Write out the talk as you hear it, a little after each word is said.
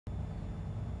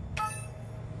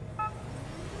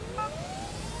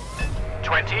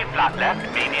20, flat left,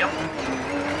 medium.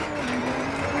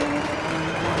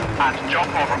 And jump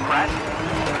over crest.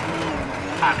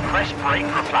 And crest brake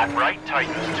for flat right,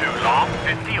 tightens 2 long,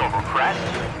 50 over crest.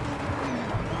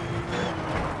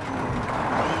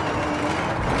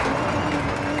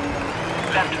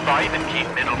 Left 5 and keep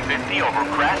middle 50 over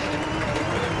crest.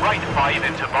 Right 5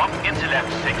 into bump, into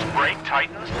left 6, brake,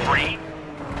 tightens 3.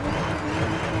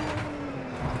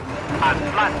 And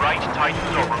flat right,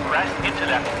 tightens over crest, into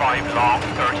left 5, long,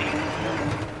 30.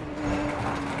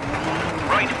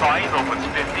 Right 5 opens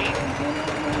 50.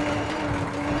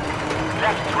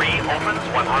 Left 3 opens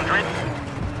 100.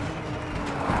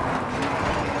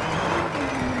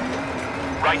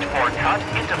 Right 4 cut,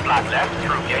 into flat left,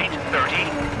 through gate, 30.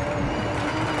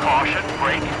 Caution,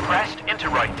 brake, crest, into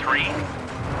right 3.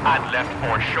 And left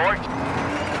 4 short.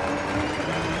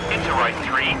 Into right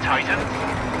 3,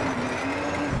 tightens.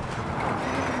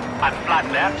 And flat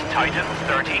left, tightens,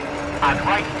 30. And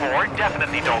right 4,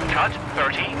 definitely don't cut,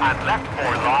 30. And left 4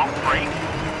 long, brake.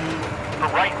 The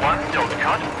right 1, don't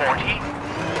cut, 40.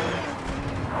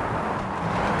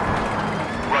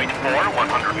 Right 4,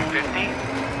 150.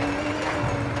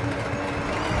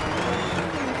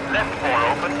 Left 4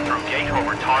 open, through gate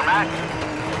over tarmac.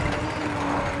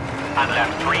 And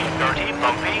left 3, 30,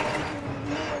 bumpy.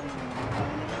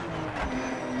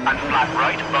 And flat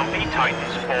right, bumpy,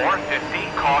 tightens 4,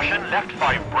 50. Caution, left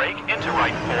 5 brake, into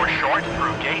right 4 short,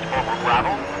 through gate over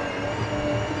gravel.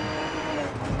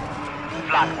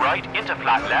 Flat right, into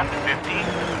flat left, 50.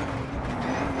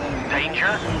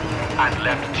 Danger. And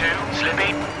left 2, slippy.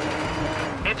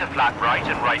 Into flat right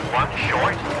and right 1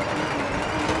 short.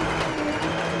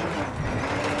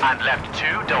 And left 2,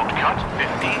 don't cut,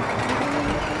 50.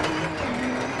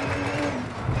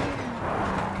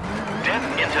 Dip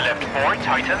into left 4,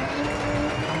 tightens.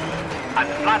 And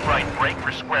flat right brake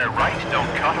for square right, don't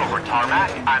cut over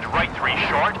tarmac. And right 3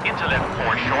 short, into left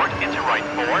 4 short, into right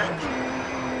 4.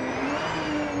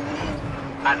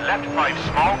 And left 5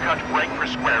 small cut brake for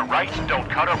square right, don't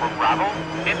cut over gravel.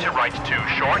 Into right 2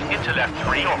 short, into left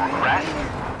 3 over crest.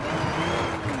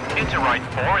 Into right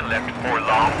 4 and left 4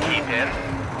 long, keep in.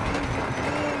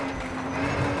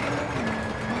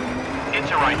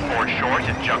 Into right 4 short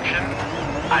at junction.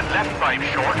 And left 5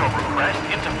 short over crest,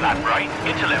 into flat right,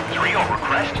 into left 3 over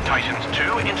crest, tightens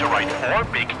 2, into right 4,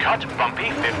 big cut,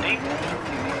 bumpy, 50.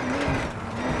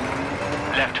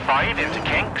 Left 5 into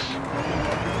kinks.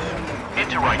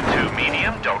 Into right 2,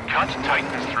 medium, don't cut,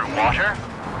 tightens through water.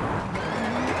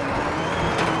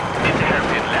 Into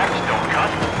hairpin left, don't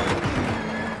cut.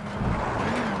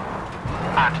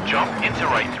 And jump, into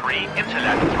right 3, into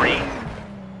left 3.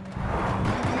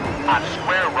 And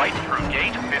square right through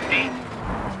gate, 50.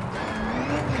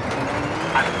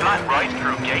 And flat right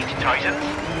through gate, tightens.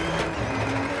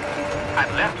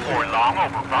 And left 4 long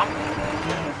over bump.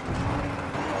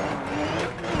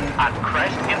 And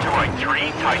crest into right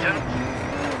 3, tightens.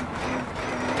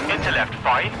 Into left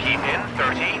 5, keep in,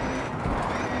 30.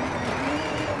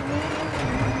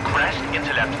 Crest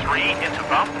into left 3, into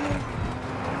bump.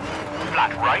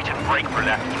 Flat right and brake for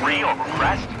left 3 over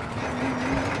crest.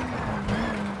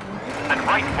 And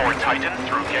right 4 tightens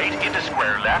through gate into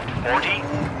square left, 40.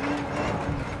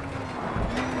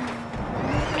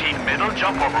 Middle,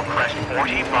 jump over crest,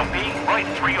 40, bumpy. Right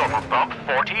 3 over bump,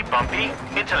 40, bumpy.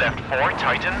 Into left 4,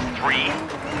 tightens, 3.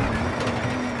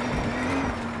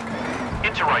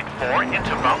 Into right 4,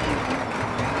 into bump.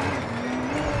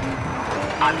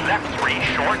 And left 3,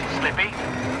 short, slippy.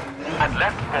 And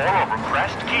left 4 over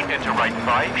crest, keep into right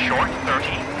 5, short, 30.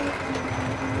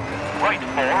 Right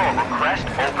 4 over crest,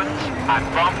 opens. And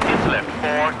bump into left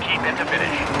 4, keep into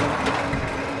finish.